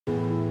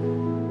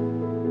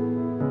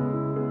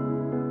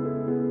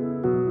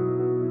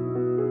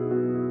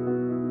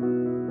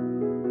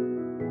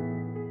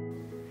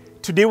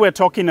Today we're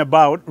talking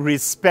about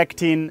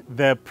respecting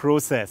the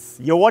process.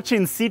 You're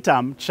watching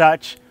CITAM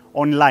Church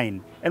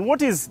Online. And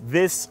what is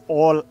this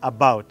all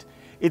about?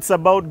 It's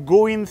about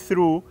going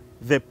through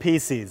the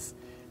paces,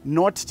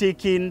 not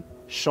taking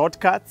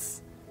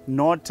shortcuts,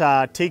 not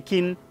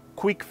taking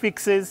quick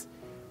fixes,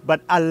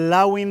 but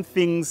allowing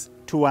things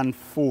to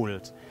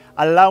unfold.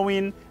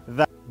 Allowing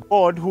the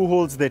God who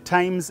holds the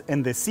times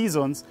and the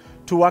seasons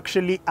to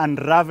actually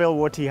unravel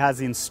what He has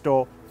in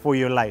store for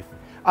your life.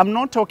 I'm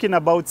not talking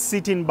about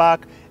sitting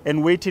back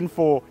and waiting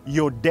for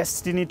your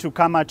destiny to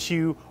come at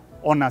you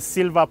on a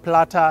silver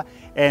platter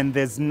and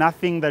there's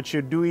nothing that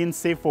you're doing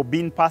save for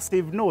being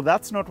passive. No,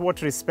 that's not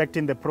what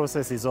respecting the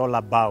process is all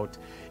about.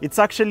 It's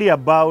actually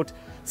about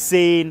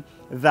saying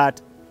that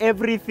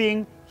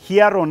everything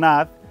here on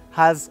earth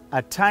has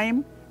a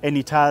time and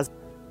it has a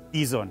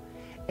season.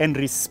 And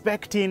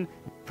respecting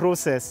the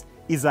process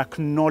is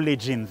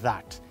acknowledging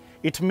that.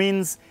 It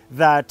means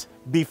that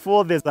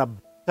before there's a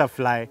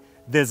butterfly,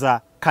 there's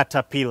a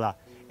caterpillar,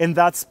 and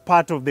that's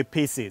part of the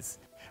paces.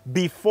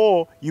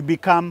 Before you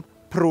become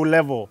pro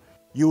level,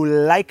 you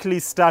likely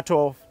start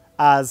off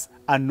as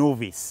a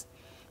novice.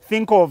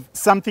 Think of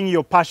something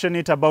you're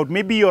passionate about.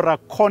 Maybe you're a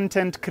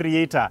content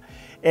creator,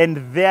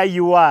 and there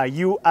you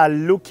are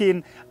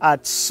looking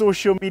at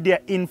social media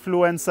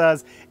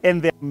influencers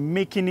and they're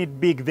making it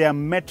big. Their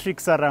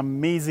metrics are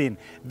amazing.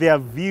 Their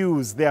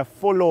views, their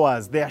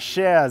followers, their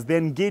shares, their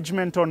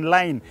engagement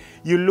online.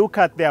 You look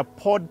at their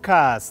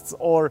podcasts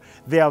or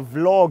their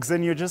vlogs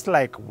and you're just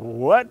like,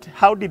 what?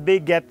 How did they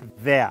get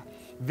there?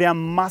 There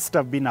must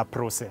have been a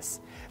process.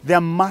 There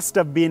must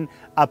have been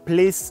a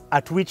place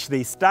at which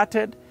they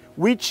started,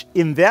 which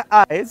in their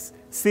eyes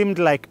seemed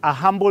like a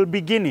humble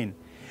beginning.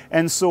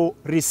 And so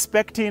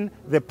respecting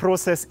the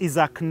process is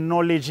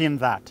acknowledging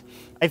that.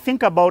 I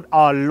think about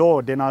our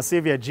Lord and our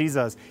Savior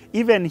Jesus.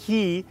 Even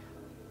He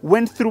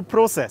went through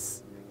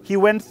process. He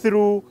went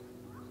through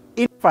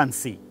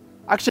infancy.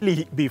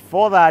 Actually,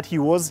 before that, He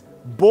was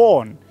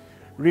born.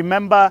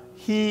 Remember,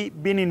 He,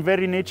 being in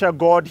very nature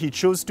God, He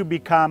chose to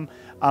become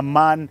a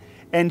man,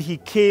 and He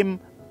came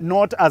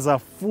not as a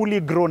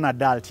fully grown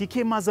adult. He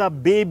came as a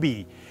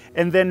baby.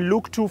 And then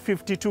Luke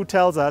 2:52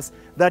 tells us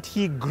that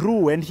He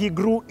grew, and He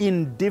grew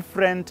in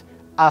different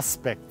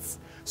aspects.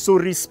 So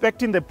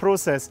respecting the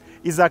process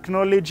is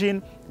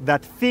acknowledging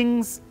that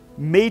things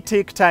may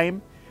take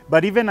time,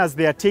 but even as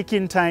they are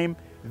taking time,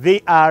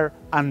 they are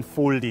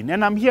unfolding.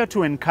 And I'm here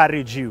to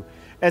encourage you,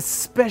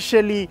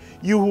 especially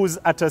you who's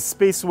at a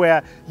space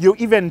where you're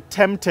even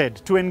tempted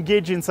to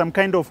engage in some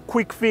kind of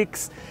quick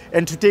fix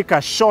and to take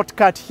a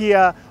shortcut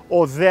here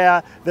or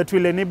there that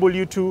will enable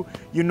you to,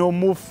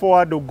 move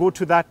forward or go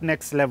to that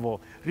next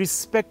level.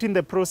 Respecting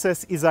the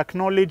process is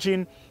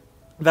acknowledging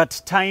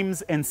that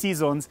times and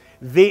seasons,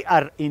 they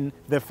are in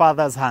the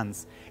Father's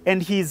hands.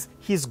 And He's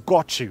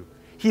got you.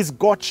 He's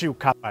got you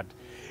covered.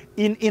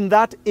 In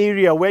that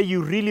area where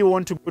you really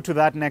want to go to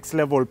that next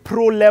level,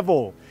 pro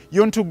level, you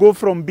want to go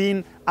from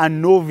being a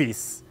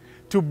novice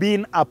to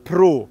being a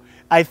pro.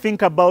 I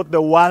think about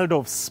the world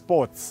of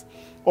sports.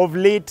 Of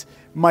late,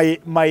 my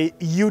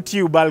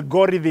YouTube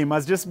algorithm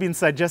has just been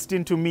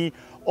suggesting to me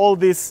all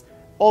these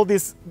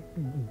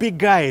big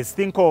guys.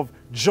 Think of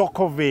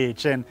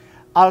Djokovic and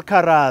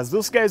Alcaraz,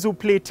 those guys who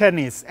play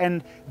tennis,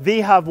 and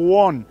they have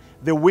won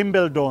the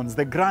Wimbledons,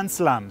 the Grand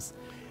Slams.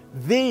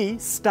 They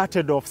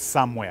started off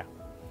somewhere.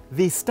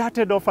 They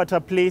started off at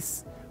a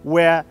place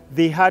where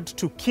they had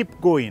to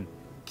keep going,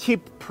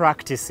 keep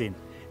practicing.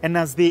 And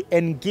as they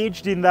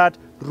engaged in that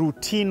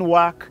routine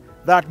work,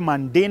 that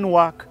mundane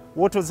work,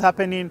 what was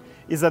happening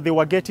is that they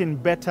were getting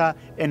better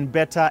and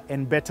better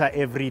and better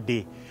every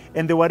day.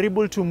 And they were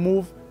able to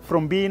move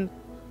from being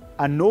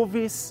a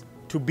novice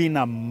to being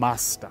a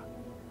master.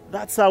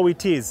 That's how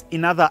it is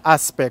in other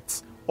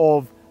aspects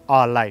of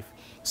our life.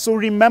 So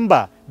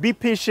remember, be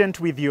patient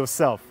with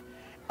yourself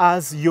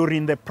as you're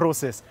in the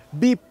process.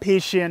 Be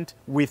patient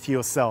with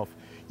yourself.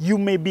 You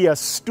may be a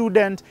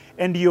student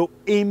and you're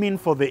aiming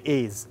for the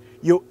A's.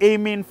 You're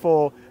aiming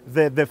for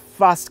the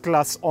first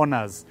class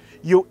honors.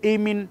 You're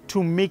aiming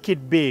to make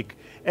it big.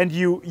 And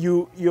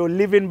you're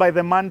living by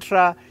the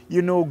mantra,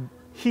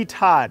 hit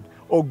hard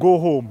or go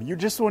home. You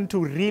just want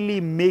to really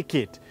make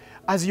it.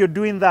 As you're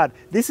doing that,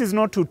 this is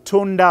not to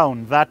tone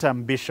down that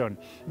ambition.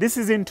 This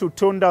isn't to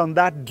tone down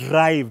that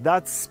drive,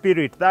 that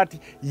spirit, that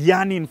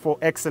yearning for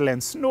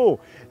excellence. No,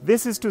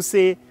 this is to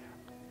say,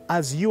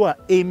 as you are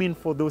aiming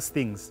for those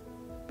things,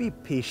 be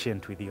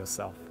patient with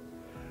yourself.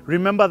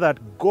 Remember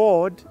that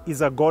God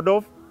is a God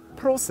of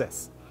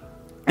process.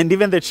 And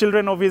even the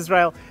children of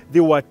Israel, they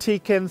were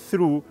taken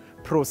through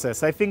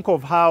process. I think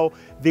of how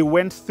they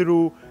went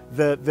through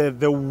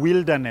the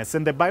wilderness.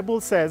 And the Bible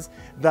says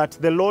that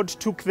the Lord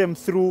took them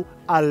through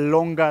a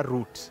longer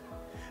route.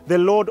 The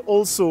Lord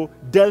also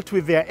dealt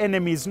with their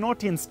enemies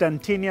not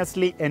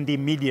instantaneously and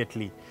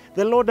immediately.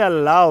 The Lord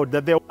allowed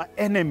that there were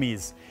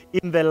enemies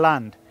in the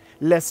land,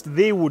 lest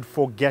they would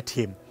forget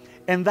Him.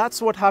 And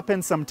that's what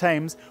happens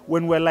sometimes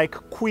when we're like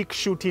quick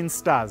shooting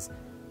stars.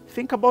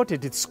 Think about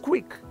it, it's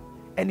quick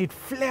and it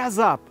flares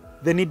up,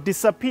 then it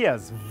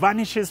disappears,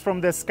 vanishes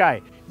from the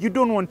sky. You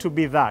don't want to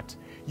be that.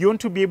 You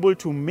want to be able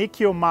to make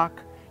your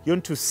mark. You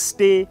want to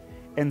stay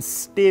and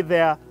stay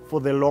there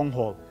for the long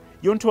haul.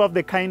 You want to have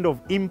the kind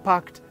of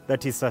impact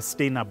that is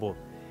sustainable.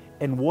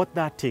 And what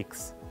that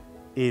takes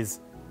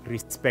is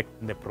respect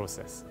in the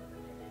process.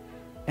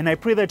 And I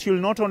pray that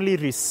you'll not only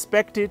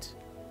respect it,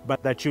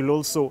 but that you'll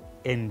also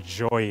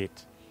enjoy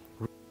it.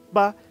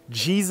 Remember,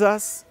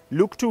 Jesus,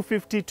 Luke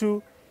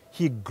 2:52,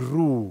 he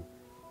grew.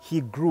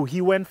 He grew.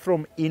 He went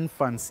from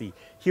infancy.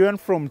 He went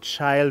from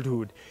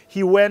childhood.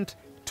 He went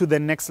to the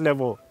next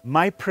level.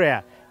 My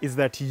prayer is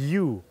that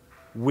you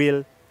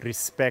will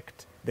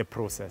respect the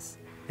process.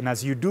 And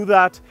as you do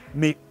that,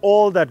 may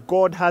all that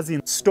God has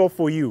in store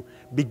for you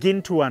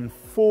begin to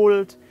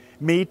unfold.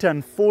 May it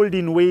unfold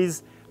in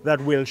ways that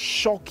will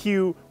shock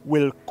you,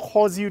 will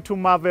cause you to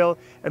marvel,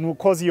 and will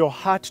cause your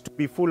heart to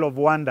be full of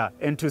wonder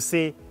and to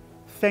say,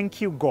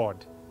 thank you,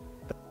 God,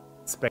 that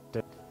I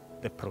respected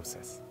the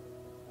process.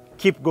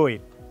 Keep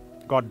going.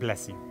 God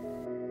bless you.